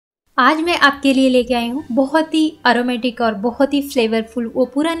आज मैं आपके लिए लेके आई हूँ बहुत ही अरोमेटिक और बहुत ही फ्लेवरफुल वो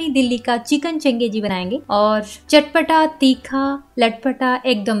पुरानी दिल्ली का चिकन चंगेजी बनाएंगे और चटपटा तीखा लटपटा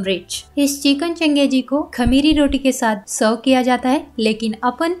एकदम रिच। इस चिकन चंगेजी को खमीरी रोटी के साथ सर्व किया जाता है, लेकिन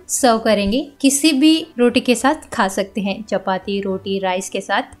अपन सर्व करेंगे किसी भी रोटी के साथ खा सकते हैं। चपाती रोटी राइस के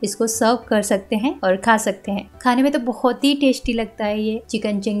साथ इसको सर्व कर सकते हैं और खा सकते हैं। खाने में तो बहुत ही टेस्टी लगता है ये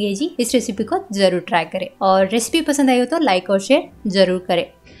चिकन चंगेजी। इस रेसिपी को जरूर ट्राई करें और रेसिपी पसंद आई हो तो लाइक और शेयर जरूर करें।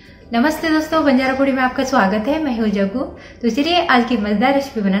 नमस्ते दोस्तों, बंजारापुरी में आपका स्वागत है। मैं हूँ जग्गू। तो चलिए आज की मजेदार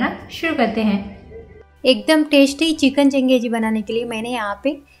रेसिपी बनाना शुरू करते हैं। एकदम टेस्टी चिकन चंगेजी बनाने के लिए मैंने यहाँ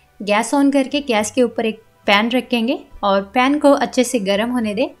पे गैस ऑन करके गैस के ऊपर एक पैन रखेंगे और पैन को अच्छे से गर्म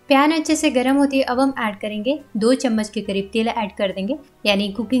होने दें। पैन अच्छे से गर्म होती है अब हम ऐड करेंगे 2 चम्मच के करीब तेल ऐड कर देंगे,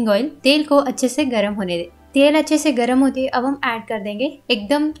 यानी कुकिंग ऑयल। तेल को अच्छे से गर्म होने दें। तेल अच्छे से गर्म होती है अब हम ऐड कर देंगे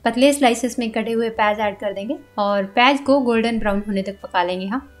एकदम पतले स्लाइसेस में कटे हुए प्याज ऐड कर देंगे और प्याज को गोल्डन ब्राउन होने तक पका लेंगे।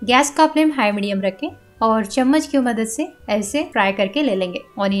 हाँ, गैस का फ्लेम हाई मीडियम रखें और चम्मच की मदद से ऐसे फ्राई करके ले लेंगे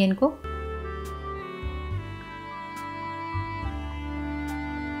ऑनियन को।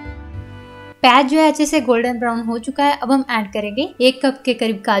 प्याज जो है अच्छे से गोल्डन ब्राउन हो चुका है। अब हम ऐड करेंगे 1 कप के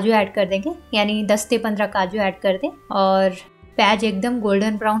करीब काजू ऐड कर देंगे, यानी 10 से 15 काजू ऐड कर दें और प्याज एकदम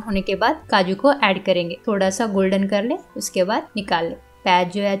गोल्डन ब्राउन होने के बाद काजू को ऐड करेंगे। थोड़ा सा गोल्डन कर ले, उसके बाद निकाल ले।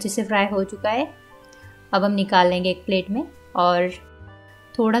 प्याज जो है अच्छे से फ्राई हो चुका है। अब हम निकाल लेंगे एक प्लेट में और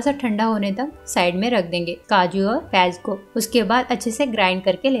थोड़ा सा ठंडा होने तक साइड में रख देंगे काजू और प्याज को। उसके बाद अच्छे से ग्राइंड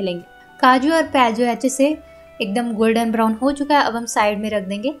करके ले लेंगे। काजू और प्याज जो है अच्छे से एकदम गोल्डन ब्राउन हो चुका है। अब हम साइड में रख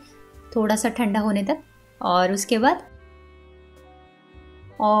देंगे थोड़ा सा ठंडा होने तक और उसके बाद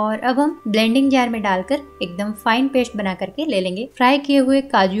अब हम ब्लेंडिंग जार में डालकर एकदम फाइन पेस्ट बना करके ले लेंगे। फ्राई किए हुए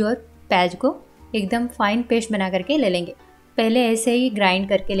काजू और प्याज को एकदम फाइन पेस्ट बना करके ले लेंगे। पहले ऐसे ही ग्राइंड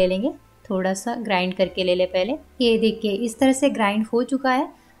करके ले लेंगे, थोड़ा सा ग्राइंड करके ले ले पहले। ये देखिए इस तरह से ग्राइंड हो चुका है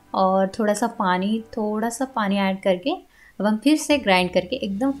और थोड़ा सा पानी ऐड करके अब हम फिर से ग्राइंड करके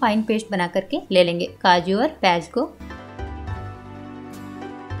एकदम फाइन पेस्ट बना करके ले लेंगे काजू और प्याज को।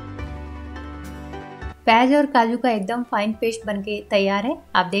 प्याज और काजू का एकदम फाइन पेस्ट बनके तैयार है,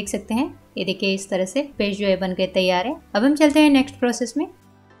 आप देख सकते हैं। ये देखिए इस तरह से पेस्ट जो है बनके तैयार है। अब हम चलते हैं नेक्स्ट प्रोसेस में।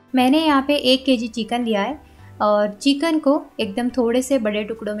 मैंने यहाँ पे 1 केजी चिकन लिया है और चिकन को एकदम थोड़े से बड़े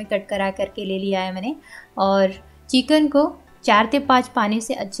टुकड़ों में कट करा करके ले लिया है मैंने और चिकन को 4 से 5 पानी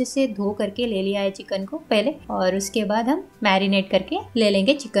से अच्छे से धो करके ले लिया है चिकन को पहले। और उसके बाद हम मैरिनेट करके ले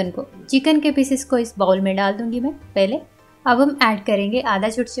लेंगे चिकन को। चिकन के पीसेस को इस बाउल में डाल दूंगी मैं पहले। अब हम ऐड करेंगे आधा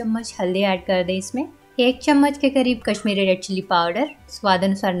छोटा चम्मच हल्दी ऐड कर दे इसमें। 1 चम्मच के करीब कश्मीरी रेड चिली पाउडर, स्वाद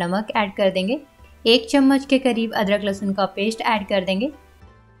अनुसार नमक ऐड कर देंगे। 1 चम्मच के करीब अदरक लहसुन का पेस्ट ऐड कर देंगे।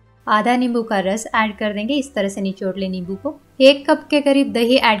 आधा नींबू का रस ऐड कर देंगे, इस तरह से निचोड़ ले नींबू को। 1 कप के करीब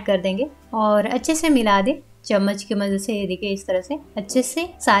दही ऐड कर देंगे और अच्छे से मिला दे चम्मच की मदद से। ये देखिए इस तरह से अच्छे से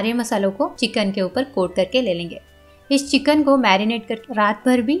सारे मसालों को चिकन के ऊपर कोट करके ले लेंगे। इस चिकन को मैरिनेट करके रात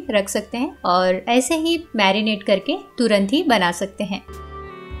भर भी रख सकते हैं और ऐसे ही मैरिनेट करके तुरंत ही बना सकते हैं।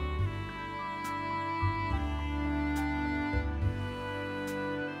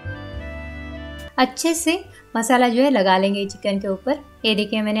 अच्छे से मसाला जो है लगा लेंगे चिकन के ऊपर। ये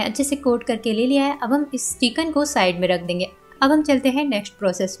देखिए मैंने अच्छे से कोट करके ले लिया है। अब हम इस चिकन को साइड में रख देंगे। अब हम चलते हैं नेक्स्ट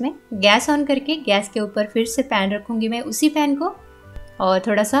प्रोसेस में। गैस ऑन करके गैस के ऊपर फिर से पैन रखूंगी मैं, उसी पैन को, और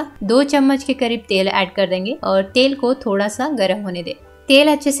थोड़ा सा 2 चम्मच के करीब तेल ऐड कर देंगे और तेल को थोड़ा सा गर्म होने दे। तेल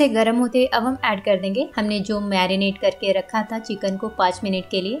अच्छे से गर्म होते अब हम ऐड कर देंगे हमने जो मैरिनेट करके रखा था चिकन को 5 मिनट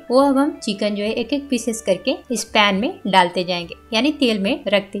के लिए, वो अब हम चिकन जो है एक एक पीसेस करके इस पैन में डालते जाएंगे, यानी तेल में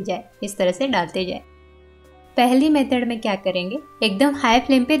रखते जाए, इस तरह से डालते जाए। पहली मेथड में क्या करेंगे, एकदम हाई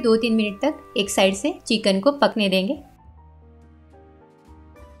फ्लेम पे 2-3 मिनट तक एक साइड से चिकन को पकने देंगे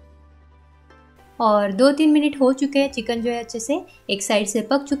और 2-3 मिनट हो चुके हैं। चिकन जो है अच्छे से एक साइड से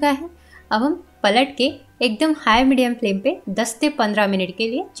पक चुका है। अब हम पलट के एकदम हाई मीडियम फ्लेम पे 10 से 15 मिनट के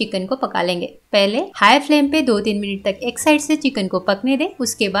लिए चिकन को पका लेंगे। पहले हाई फ्लेम पे 2-3 मिनट तक एक साइड से चिकन को पकने दें,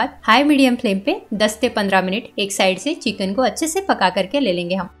 उसके बाद हाई मीडियम फ्लेम पे 10 से 15 मिनट एक साइड से चिकन को अच्छे से पका करके ले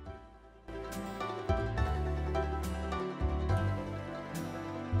लेंगे हम।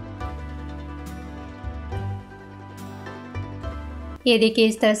 ये देखिए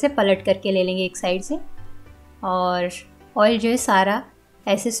इस तरह से पलट करके ले लेंगे एक साइड से और ऑयल जो है सारा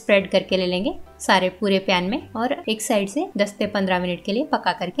ऐसे स्प्रेड करके ले लेंगे सारे पूरे पैन में और एक साइड से 10 से 15 मिनट के लिए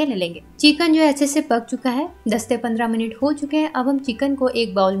पका करके ले लेंगे। चिकन जो है अच्छे से पक चुका है, 10 से 15 मिनट हो चुके हैं। अब हम चिकन को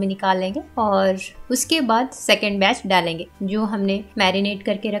एक बाउल में निकाल लेंगे और उसके बाद सेकेंड बैच डालेंगे। जो हमने मैरिनेट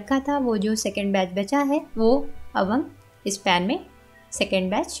करके रखा था वो जो सेकेंड बैच बचा है वो अब हम इस पैन में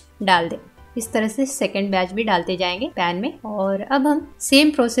सेकेंड बैच डाल दें। इस तरह से सेकंड बैच भी डालते जाएंगे पैन में। और अब हम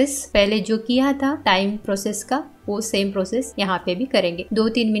सेम प्रोसेस पहले जो किया था टाइम प्रोसेस का, वो सेम प्रोसेस यहाँ पे भी करेंगे।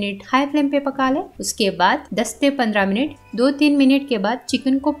 2-3 मिनट हाई फ्लेम पे पका ले, उसके बाद 10 से 15 मिनट, 2-3 मिनट के बाद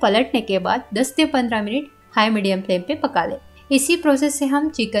चिकन को पलटने के बाद 10 से 15 मिनट हाई मीडियम फ्लेम पे पका ले। इसी प्रोसेस से हम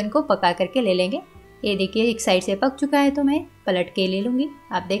चिकन को पका करके ले लेंगे। ये देखिए एक साइड से पक चुका है तो मैं पलट के ले लूंगी।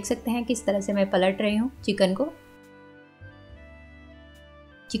 आप देख सकते हैं किस तरह से मैं पलट रही हूँ चिकन को।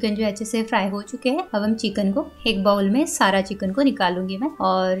 चिकन जो अच्छे से फ्राई हो चुके हैं। अब हम चिकन को एक बाउल में सारा चिकन को निकालूंगी मैं,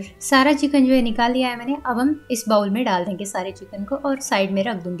 और सारा चिकन जो है निकाल लिया है मैंने। अब हम इस बाउल में डाल देंगे सारे चिकन को और साइड में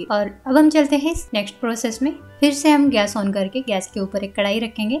रख दूंगी। और अब हम चलते हैं नेक्स्ट प्रोसेस में। फिर से हम गैस ऑन करके गैस के ऊपर एक कढ़ाई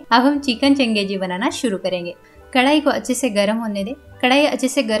रखेंगे। अब हम चिकन चंगेजी बनाना शुरू करेंगे। कढ़ाई को अच्छे से गर्म होने दे। कढ़ाई अच्छे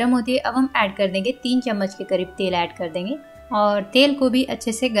से गर्म होती है। अब हम ऐड कर देंगे 3 चम्मच के करीब तेल ऐड कर देंगे और तेल को भी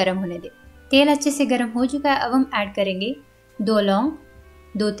अच्छे से गर्म होने दे। तेल अच्छे से गर्म हो चुका है। अब हम ऐड करेंगे 2 लौंग,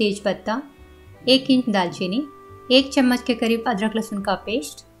 2 तेज पत्ता, 1 इंच दालचीनी, 1 चम्मच के करीब अदरक लहसुन का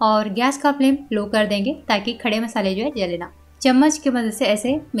पेस्ट, और गैस का फ्लेम लो कर देंगे ताकि खड़े मसाले जो है जले ना। चम्मच की मदद से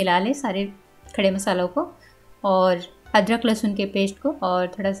ऐसे मिला ले सारे खड़े मसालों को और अदरक लहसुन के पेस्ट को, और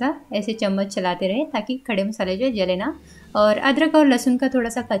थोड़ा सा ऐसे चम्मच चलाते रहे ताकि खड़े मसाले जो है जले ना। और अदरक और लहसुन का थोड़ा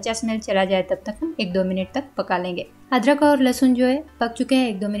सा कच्चा स्मेल चला जाए तब तक हम 1-2 मिनट तक पका लेंगे। अदरक और लहसुन जो है पक चुके हैं,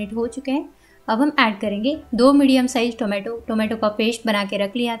 1-2 मिनट हो चुके हैं। अब हम ऐड करेंगे 2 मीडियम साइज टोमेटो का पेस्ट बना के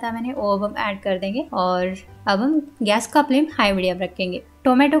रख लिया था मैंने, वो अब हम ऐड कर देंगे। और अब हम गैस का फ्लेम हाई मीडियम रखेंगे।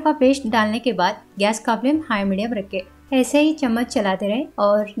 टोमेटो का पेस्ट डालने के बाद गैस का फ्लेम हाई मीडियम रखे, ऐसे ही चम्मच चलाते रहे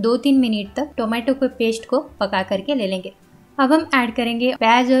और 2-3 मिनट तक टोमेटो के पेस्ट को पका करके ले लेंगे। अब हम ऐड करेंगे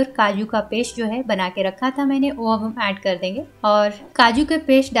प्याज और काजू का पेस्ट जो है बना के रखा था मैंने, वो अब हम ऐड कर देंगे। और काजू के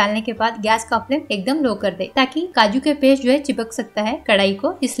पेस्ट डालने के बाद गैस का फ्लेम एकदम लो कर दे ताकि काजू के पेस्ट जो है चिपक सकता है कढ़ाई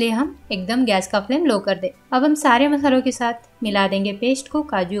को, इसलिए हम एकदम गैस का फ्लेम लो कर दे। अब हम सारे मसालों के साथ मिला देंगे पेस्ट को,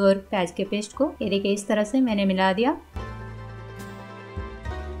 काजू और प्याज के पेस्ट को। ये देखिए इस तरह से मैंने मिला दिया।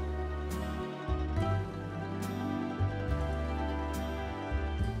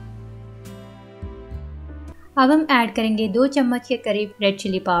 अब हम ऐड करेंगे 2 चम्मच के करीब रेड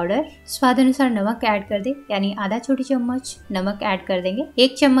चिली पाउडर। स्वाद अनुसार नमक ऐड कर दे, यानी आधा छोटी चम्मच नमक ऐड कर देंगे।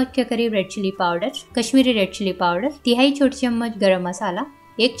 1 चम्मच के करीब red chilli powder, Kashmiri red chilli powder, 1/3 छोटी चम्मच गरम मसाला,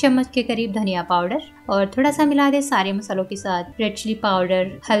 1 चम्मच के करीब धनिया पाउडर, और थोड़ा सा मिला दे सारे मसालों के साथ। रेड चिली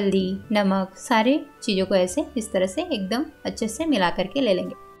पाउडर, हल्दी, नमक, सारे चीजों को ऐसे इस तरह से एकदम अच्छे से मिला करके ले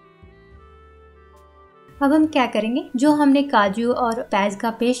लेंगे। अब हम क्या करेंगे, जो हमने काजू और प्याज का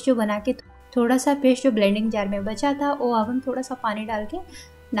पेस्ट जो बना के थोड़ा सा पेस्ट जो ब्लेंडिंग जार में बचा था, वो अब हम थोड़ा सा पानी डाल के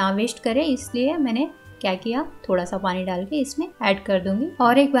ना वेस्ट करें, इसलिए मैंने क्या किया, थोड़ा सा पानी डाल के इसमें ऐड कर दूंगी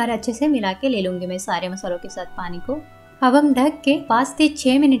और एक बार अच्छे से मिला के ले लूंगी मैं सारे मसालों के साथ पानी को। अब हम ढक के 5 से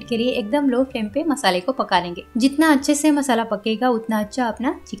 6 मिनट के लिए एकदम लो फ्लेम पे मसाले को पका लेंगे। जितना अच्छे से मसाला पकेगा उतना अच्छा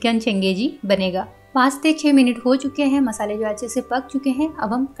अपना चिकन चंगेजी बनेगा। 5 से 6 मिनट हो चुके हैं, मसाले जो अच्छे से पक चुके हैं।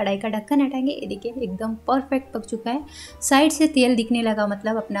 अब हम कढ़ाई का ढक्कन हटाएंगे। ये देखिए एकदम परफेक्ट पक चुका है। साइड से तेल दिखने लगा,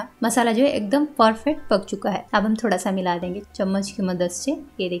 मतलब अपना मसाला जो है एकदम परफेक्ट पक चुका है। अब हम थोड़ा सा मिला देंगे चम्मच की मदद से,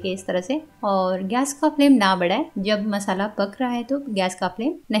 ये देखिए इस तरह से। और गैस का फ्लेम ना बढ़ाएं, जब मसाला पक रहा है तो गैस का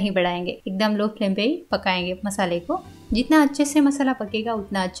फ्लेम नहीं बढ़ाएंगे, एकदम लो फ्लेम पे ही पकाएंगे मसाले को। जितना अच्छे से मसाला पकेगा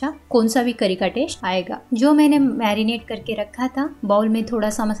उतना अच्छा कौन सा भी करी का टेस्ट आएगा। जो मैंने मैरिनेट करके रखा था, बाउल में थोड़ा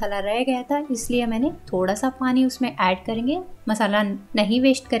सा मसाला रह गया था, इसलिए मैंने थोड़ा सा पानी उसमें ऐड करेंगे। मसाला नहीं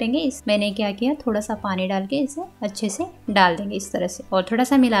वेस्ट करेंगे, इस मैंने क्या किया, थोड़ा सा पानी डाल के इसे अच्छे से डाल देंगे इस तरह से, और थोड़ा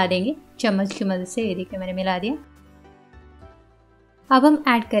सा मिला देंगे चम्मच की मदद से। ये देखिए मैंने मिला दिया। अब हम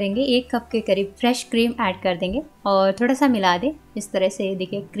ऐड करेंगे 1 कप के करीब फ्रेश क्रीम ऐड कर देंगे और थोड़ा सा मिला दे इस तरह से।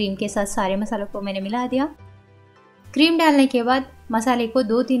 देखिए क्रीम के साथ सारे मसालों को मैंने मिला दिया। क्रीम डालने के बाद मसाले को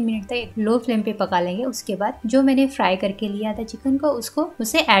 2-3 मिनट तक लो फ्लेम पे पका लेंगे। उसके बाद जो मैंने फ्राई करके लिया था चिकन को, उसको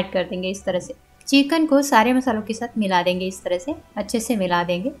उसे ऐड कर देंगे इस तरह से। चिकन को सारे मसालों के साथ मिला देंगे इस तरह से, अच्छे से मिला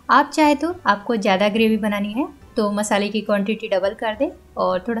देंगे। आप चाहे तो आपको ज़्यादा ग्रेवी बनानी है तो मसाले की क्वांटिटी डबल कर दे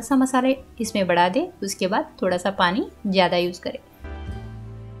और थोड़ा सा मसाले इसमें बढ़ा दे, उसके बाद थोड़ा सा पानी ज़्यादा यूज करें।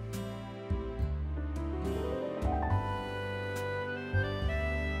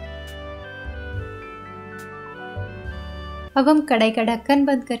 अब हम कढ़ाई का ढक्कन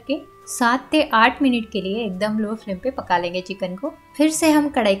बंद करके 7 से 8 मिनट के लिए एकदम लो फ्लेम पे पका लेंगे चिकन को। फिर से हम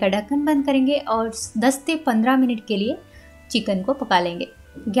कढ़ाई का ढक्कन बंद करेंगे और 10 से 15 मिनट के लिए चिकन को पका लेंगे।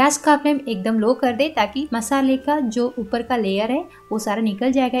 गैस का फ्लेम एकदम लो कर दे ताकि मसाले का जो ऊपर का लेयर है वो सारा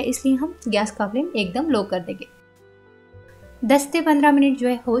निकल जाएगा, इसलिए हम गैस का फ्लेम एकदम लो कर देंगे। 10 से 15 मिनट जो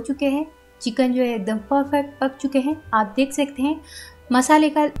है हो चुके हैं। चिकन जो है एकदम परफेक्ट पक चुके हैं। आप देख सकते हैं मसाले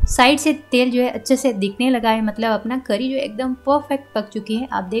का साइड से तेल जो है अच्छे से दिखने लगा है, मतलब अपना करी जो एकदम परफेक्ट पक चुकी है।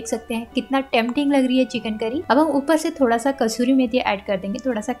 आप देख सकते हैं कितना टेम्पटिंग लग रही है चिकन करी। अब हम ऊपर से थोड़ा सा कसूरी मेथी ऐड कर देंगे,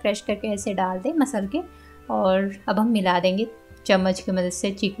 थोड़ा सा क्रश करके ऐसे डाल दें मसल के, और अब हम मिला देंगे चम्मच की मदद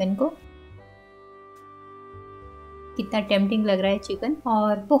से चिकन को। कितना टेम्पटिंग लग रहा है चिकन,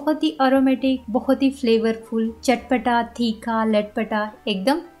 और बहुत ही अरोमेटिक, बहुत ही फ्लेवरफुल, चटपटा, तीखा, लटपटा,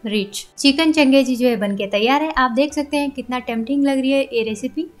 एकदम रिच चिकन चंगेजी जो है बनके तैयार है। आप देख सकते हैं कितना टेम्पटिंग लग रही है ये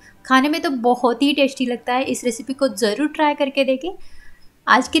रेसिपी। खाने में तो बहुत ही टेस्टी लगता है। इस रेसिपी को जरूर ट्राई करके देखें।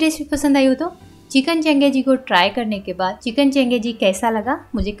 आज की रेसिपी पसंद आई हो तो चिकन चंगेजी को ट्राई करने के बाद चिकन चंगेजी कैसा लगा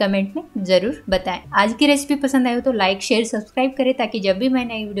मुझे कमेंट में जरूर बताएं। आज की रेसिपी पसंद आई हो तो लाइक, शेयर, सब्सक्राइब करें ताकि जब भी मैं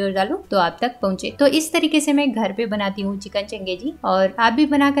नई वीडियो डालूं तो आप तक पहुंचे। तो इस तरीके से मैं घर पे बनाती हूँ चिकन चंगेजी, और आप भी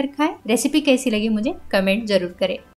बनाकर खाएं। रेसिपी कैसी लगी मुझे कमेंट जरूर करें।